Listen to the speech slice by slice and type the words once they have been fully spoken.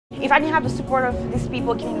If I didn't have the support of these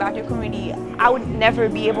people giving back to the community, I would never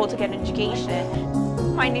be able to get an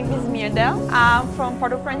education. My name is Myrdel. I'm from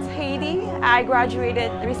Port-au-Prince, Haiti. I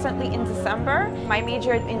graduated recently in December. My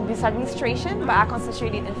major in business administration, but I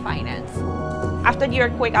concentrated in finance. After the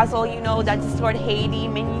earthquake, as all you know, that destroyed Haiti,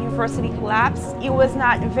 many universities collapsed. It was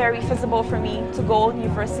not very feasible for me to go to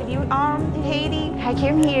university in Haiti. I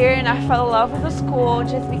came here and I fell in love with the school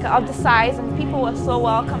just because of the size, and people were so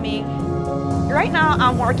welcoming. Right now,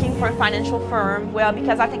 I'm working for a financial firm, well,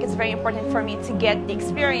 because I think it's very important for me to get the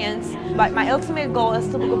experience. But my ultimate goal is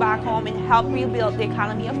to go back home and help rebuild the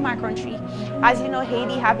economy of my country. As you know,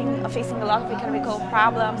 Haiti has been facing a lot of economical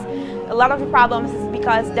problems. A lot of the problems is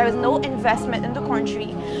because there is no investment in the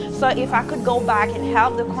country. So if I could go back and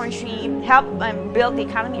help the country, help build the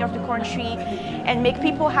economy of the country, and make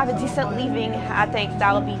people have a decent living, I think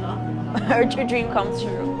that will be a dream come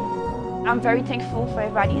true. I'm very thankful for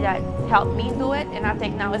everybody that helped me do it, and I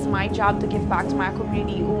think now it's my job to give back to my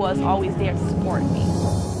community who was always there to support me.